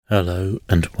Hello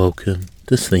and welcome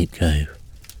to Sleep Cove,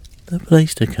 the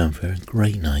place to come for a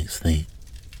great night's sleep.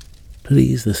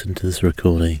 Please listen to this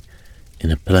recording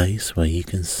in a place where you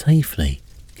can safely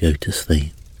go to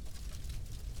sleep.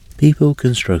 People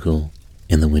can struggle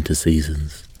in the winter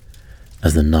seasons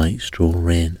as the nights draw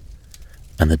in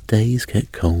and the days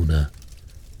get colder.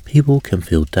 People can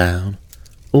feel down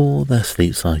or their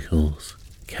sleep cycles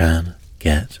can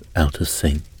get out of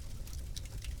sync.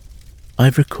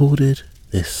 I've recorded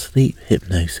this sleep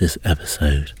hypnosis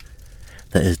episode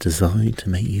that is designed to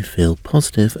make you feel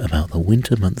positive about the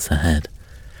winter months ahead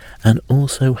and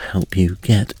also help you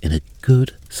get in a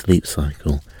good sleep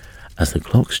cycle as the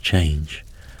clocks change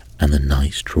and the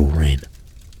nights draw in.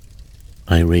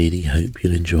 I really hope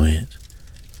you'll enjoy it,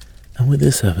 and with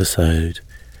this episode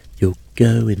you'll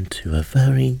go into a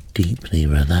very deeply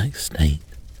relaxed state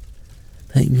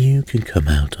that you can come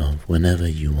out of whenever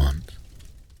you want.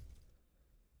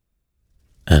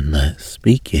 And let's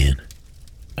begin.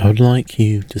 I would like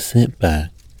you to sit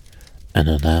back and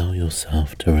allow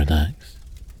yourself to relax.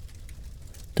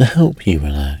 To help you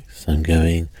relax, I'm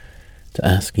going to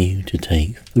ask you to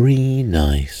take 3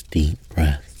 nice deep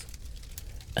breaths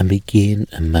and begin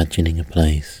imagining a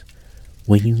place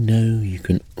where you know you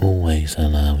can always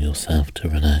allow yourself to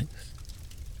relax.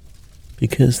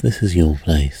 Because this is your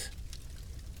place.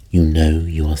 You know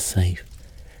you are safe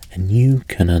and you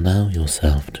can allow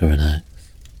yourself to relax.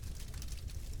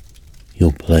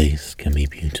 Your place can be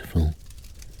beautiful.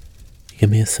 It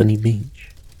can be a sunny beach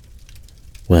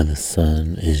where the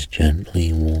sun is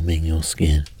gently warming your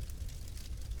skin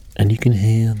and you can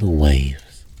hear the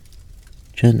waves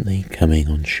gently coming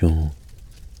on shore.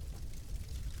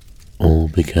 All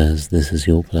because this is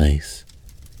your place.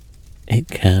 It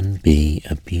can be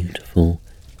a beautiful,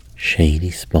 shady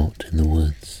spot in the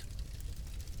woods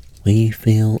where you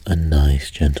feel a nice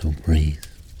gentle breeze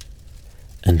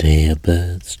and hear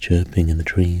birds chirping in the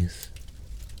trees.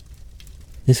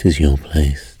 This is your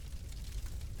place,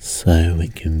 so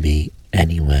it can be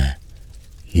anywhere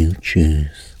you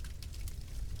choose.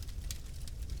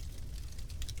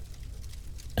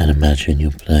 And imagine your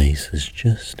place is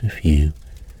just a few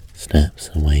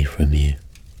steps away from you.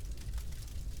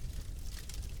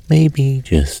 Maybe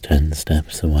just 10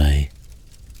 steps away.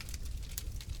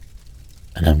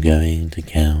 And I'm going to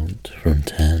count from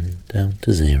 10 down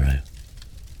to 0.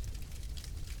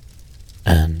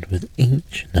 And with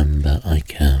each number I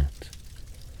count,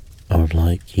 I would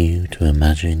like you to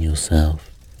imagine yourself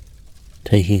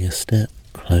taking a step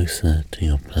closer to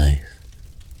your place.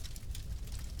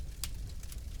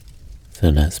 So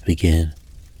let's begin.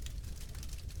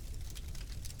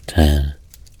 10.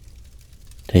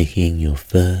 Taking your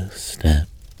first step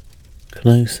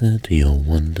closer to your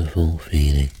wonderful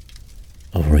feeling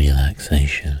of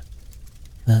relaxation,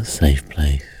 that safe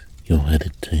place you're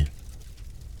headed to.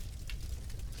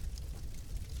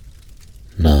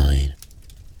 9.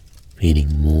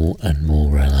 Feeling more and more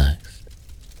relaxed.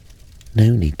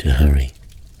 No need to hurry.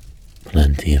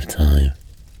 Plenty of time.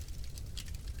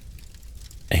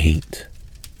 8.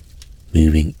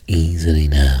 Moving easily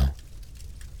now.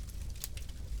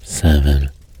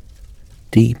 7.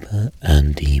 Deeper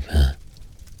and deeper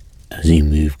as you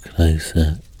move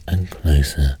closer and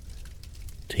closer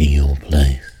to your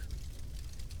place.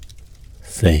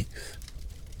 6.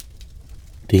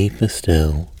 Deeper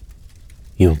still.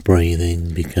 Your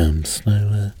breathing becomes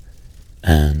slower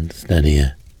and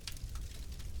steadier.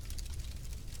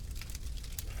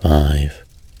 5.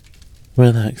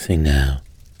 Relaxing now.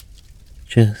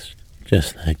 Just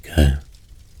let go.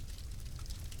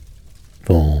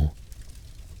 4.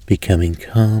 Becoming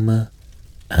calmer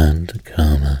and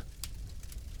calmer.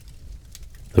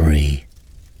 3.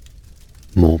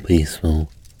 More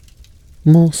peaceful,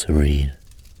 more serene.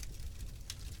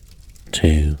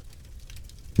 2.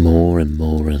 More and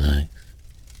more relaxed.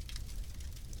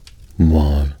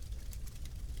 1.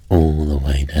 All the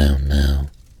way down now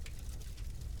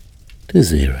to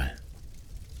 0.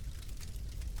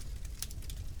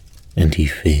 And you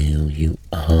feel you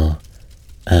are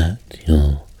at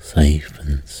your safe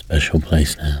and special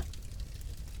place now.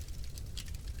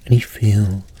 And you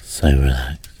feel so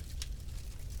relaxed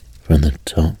from the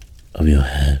top of your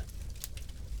head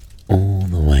all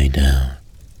the way down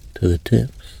to the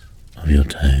tips of your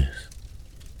toes.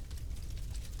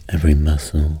 Every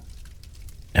muscle,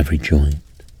 every joint,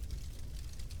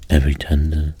 every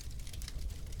tendon,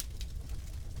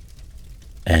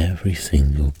 every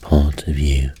single part of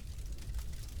you,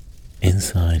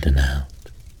 inside and out,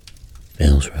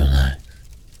 feels relaxed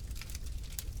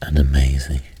and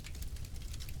amazing.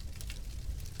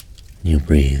 You're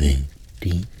breathing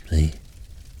deeply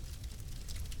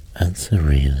and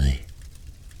serenely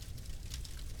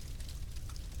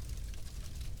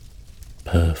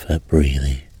perfect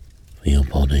breathing for your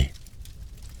body.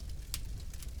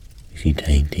 As you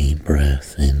take deep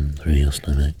breaths in through your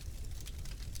stomach,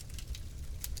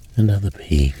 and at the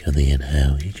peak of the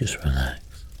inhale, you just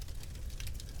relax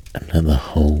and let the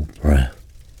whole breath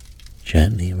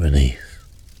gently release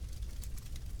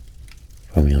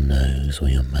from your nose or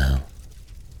your mouth.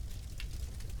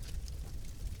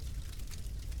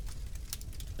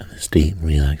 And this deep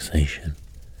relaxation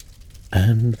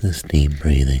and this deep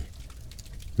breathing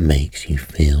makes you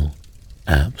feel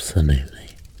absolutely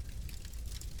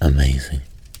amazing.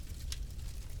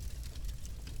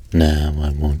 Now I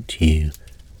want you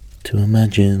to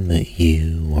imagine that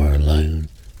you are alone,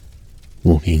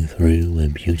 walking through a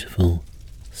beautiful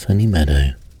sunny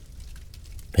meadow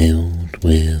filled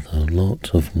with a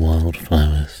lot of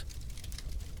wildflowers.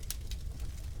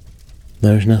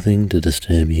 There is nothing to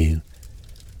disturb you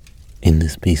in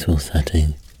this peaceful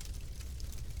setting.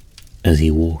 As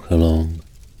you walk along,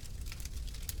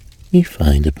 you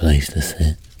find a place to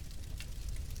sit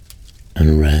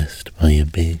and rest by a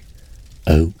big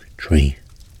oak tree.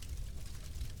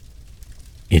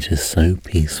 It is so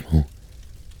peaceful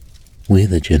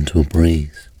with a gentle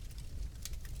breeze.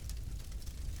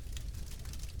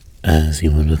 As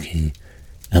you are looking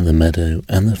at the meadow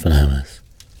and the flowers,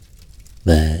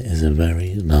 there is a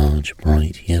very large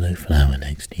bright yellow flower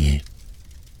next to you.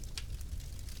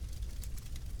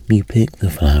 You pick the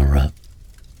flower up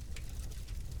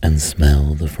and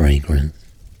smell the fragrance.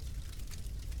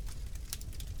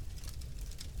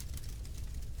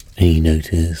 And you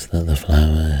notice that the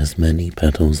flower has many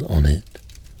petals on it.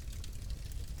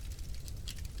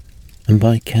 And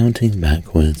by counting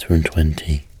backwards from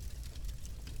 20,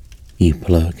 you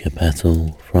pluck a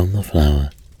petal from the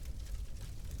flower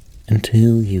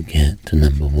until you get to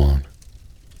number 1.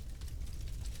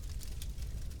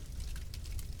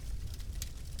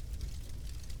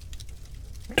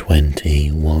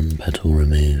 One petal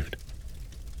removed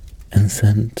and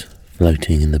scent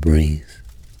floating in the breeze.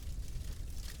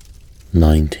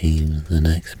 19, the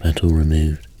next petal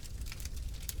removed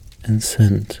and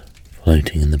scent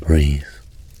floating in the breeze.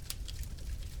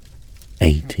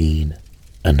 18,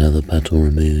 another petal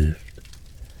removed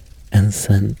and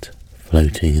scent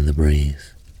floating in the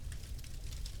breeze.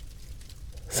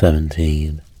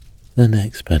 17, the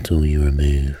next petal you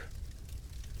remove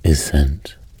is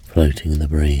scent floating in the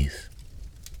breeze.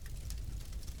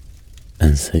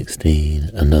 And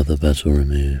 16, another petal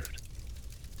removed,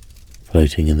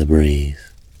 floating in the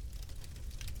breeze.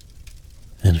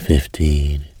 And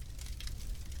 15,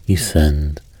 you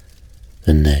send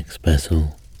the next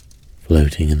petal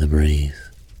floating in the breeze.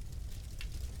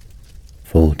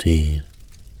 14,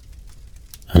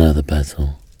 another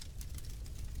petal.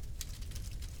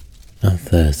 And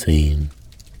 13,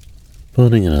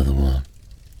 pulling another one,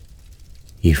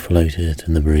 you float it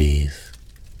in the breeze.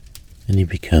 And you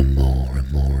become more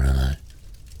and more relaxed.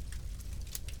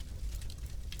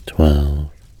 12,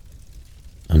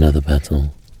 another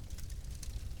petal,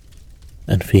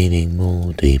 and feeling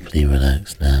more deeply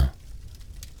relaxed now.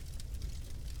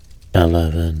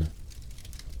 11,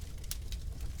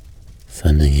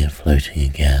 sending it floating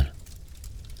again,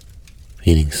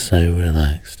 feeling so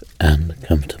relaxed and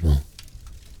comfortable.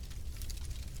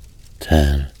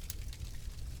 10,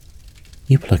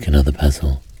 you pluck another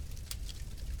petal,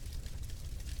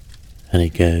 and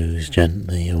it goes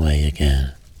gently away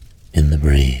again in the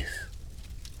breeze,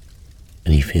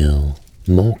 and you feel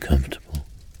more comfortable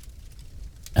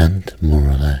and more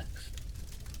relaxed.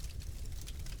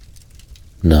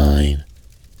 9,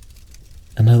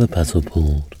 another petal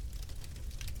pulled,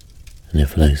 and it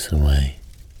floats away.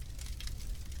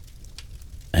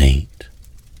 8,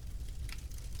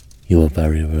 you are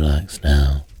very relaxed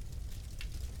now,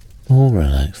 more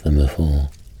relaxed than before.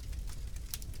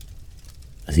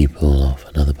 As you pull off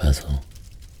another petal.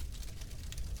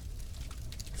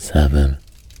 7,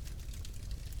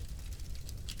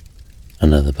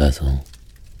 another petal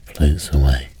floats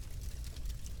away.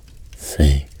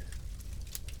 6,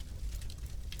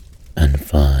 and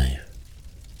 5,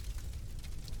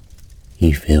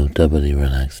 you feel doubly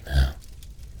relaxed now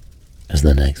as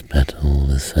the next petal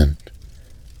is sent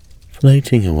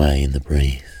floating away in the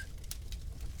breeze.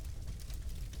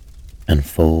 And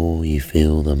 4, you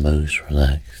feel the most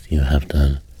relaxed you have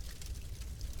done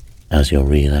as your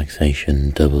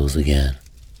relaxation doubles again.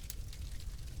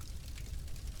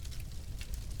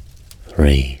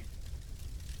 3,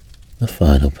 the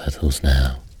final petals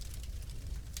now,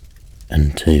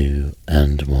 and 2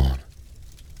 and 1,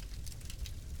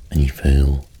 and you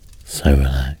feel so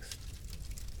relaxed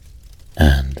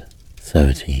and so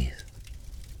at ease.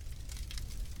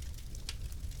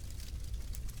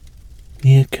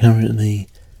 We are currently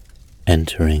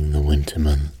entering the winter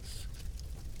months,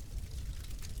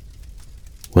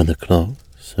 where the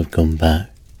clocks have gone back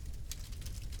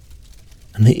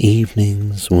and the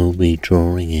evenings will be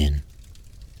drawing in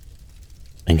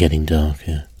and getting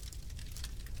darker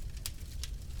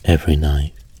every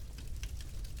night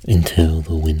until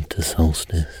the winter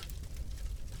solstice.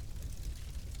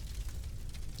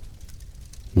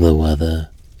 The weather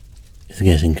is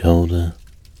getting colder,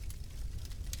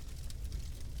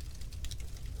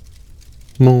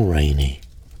 more rainy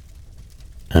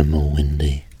and more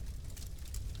windy.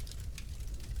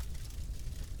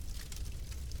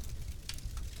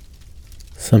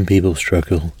 Some people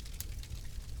struggle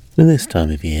with this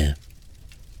time of year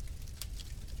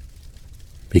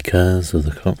because of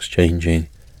the clocks changing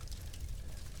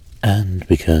and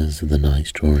because of the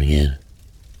nights drawing in.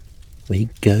 We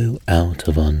go out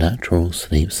of our natural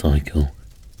sleep cycle.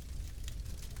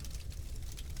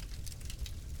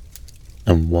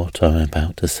 And what I'm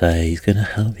about to say is going to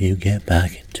help you get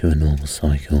back into a normal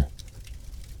cycle.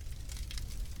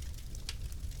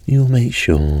 You'll make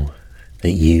sure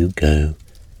that you go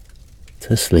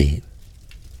to sleep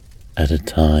at a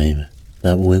time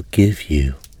that will give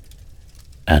you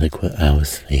adequate hours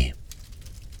sleep.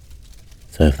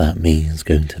 So if that means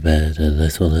going to bed a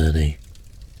little early,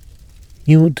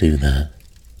 you will do that.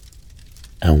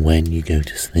 And when you go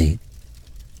to sleep,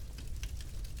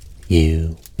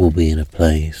 you will be in a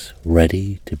place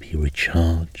ready to be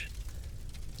recharged,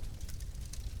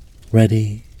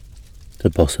 ready to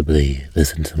possibly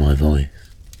listen to my voice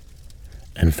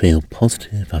and feel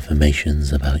positive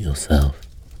affirmations about yourself,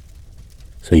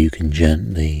 so you can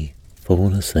gently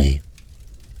fall asleep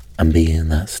and be in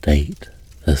that state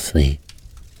of sleep.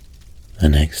 The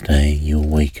next day you'll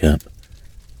wake up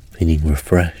feeling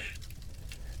refreshed,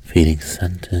 feeling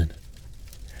centered,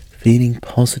 feeling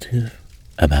positive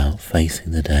about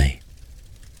facing the day,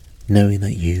 knowing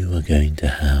that you are going to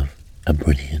have a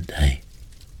brilliant day.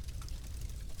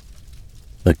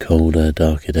 The colder,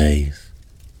 darker days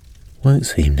won't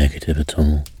seem negative at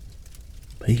all,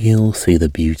 but you'll see the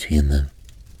beauty in them,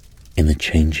 in the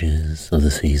changes of the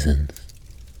seasons,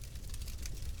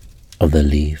 of the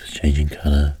leaves changing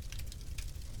colour,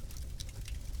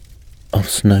 of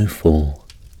snowfall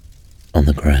on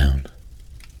the ground,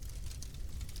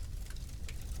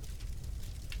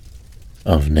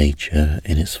 of nature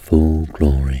in its full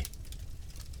glory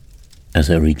as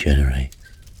it regenerates,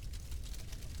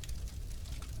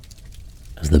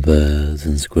 as the birds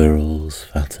and squirrels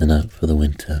fatten up for the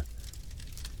winter,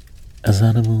 as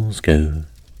animals go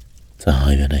to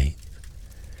hibernate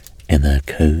in their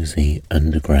cosy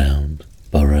underground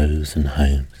burrows and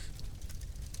homes.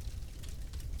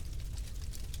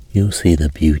 You'll see the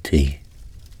beauty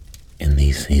in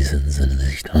these seasons and in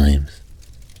these times.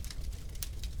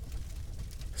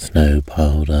 Snow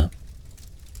piled up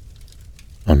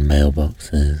on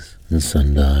mailboxes and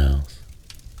sundials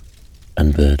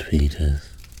and bird feeders,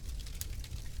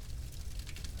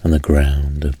 and the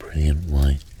ground of brilliant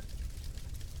white,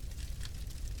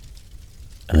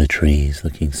 and the trees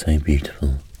looking so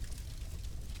beautiful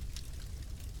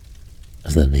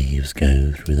as the leaves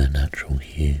go through their natural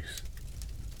hues.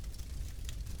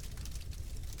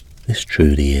 This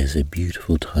truly is a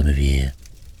beautiful time of year,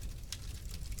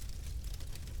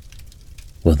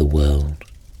 where the world,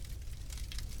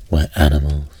 where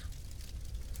animals,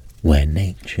 where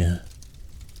nature,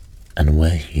 and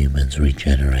where humans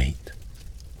regenerate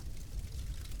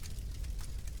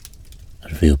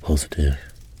and feel positive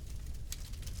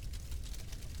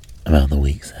about the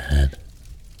weeks ahead.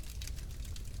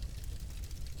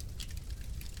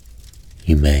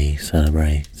 You may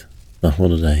celebrate the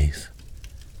holidays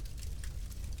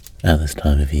at this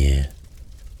time of year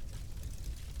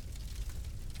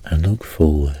and look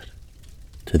forward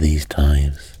to these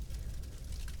times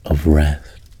of rest,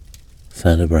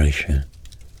 celebration,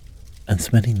 and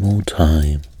spending more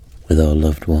time with our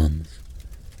loved ones,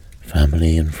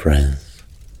 family and friends,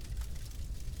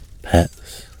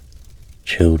 pets,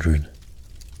 children,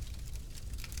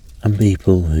 and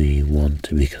people who you want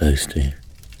to be close to.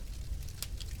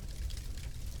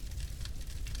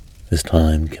 This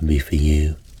time can be for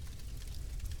you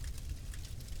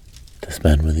to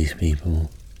spend with these people.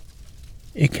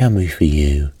 It can be for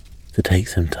you to take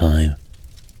some time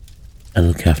and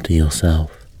look after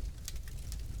yourself.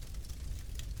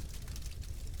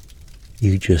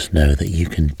 You just know that you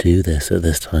can do this at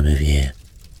this time of year.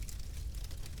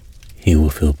 You will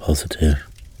feel positive.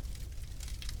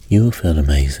 You will feel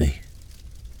amazing.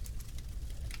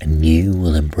 And you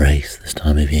will embrace this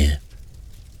time of year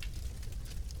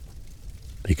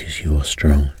because you are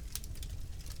strong.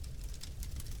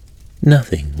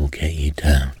 Nothing will get you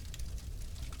down.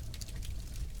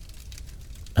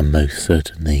 And most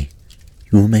certainly,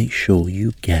 you will make sure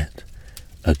you get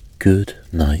a good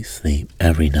night's sleep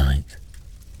every night,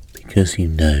 because you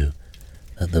know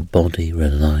that the body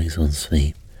relies on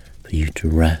sleep for you to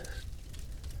rest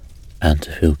and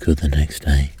to feel good the next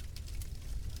day.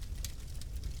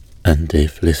 And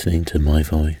if listening to my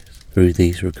voice through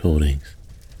these recordings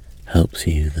helps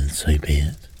you, then so be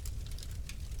it.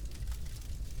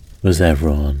 Because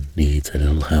everyone needs a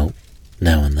little help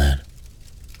now and then.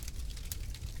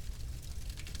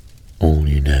 All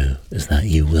you know is that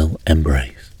you will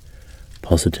embrace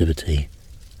positivity,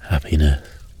 happiness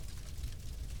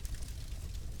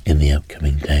in the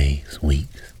upcoming days,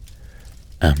 weeks,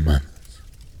 and months.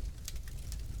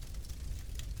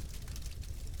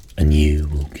 And you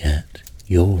will get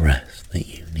your rest that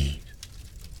you need.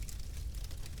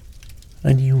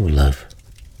 And you will love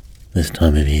this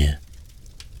time of year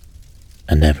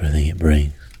and everything it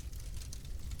brings,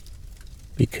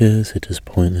 because it is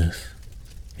pointless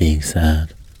being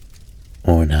sad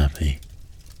or unhappy.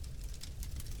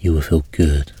 You will feel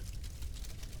good.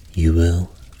 You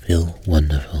will feel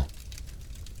wonderful.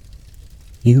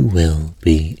 You will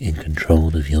be in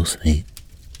control of your sleep.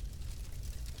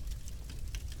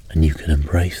 And you can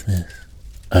embrace this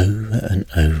over and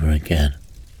over again.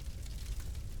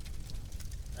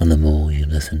 And the more you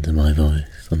listen to my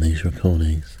voice on these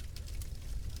recordings,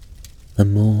 the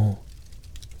more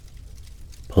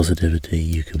positivity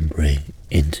you can bring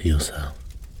into yourself.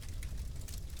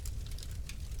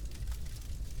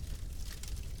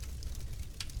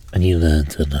 And you learn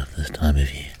to love this time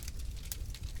of year.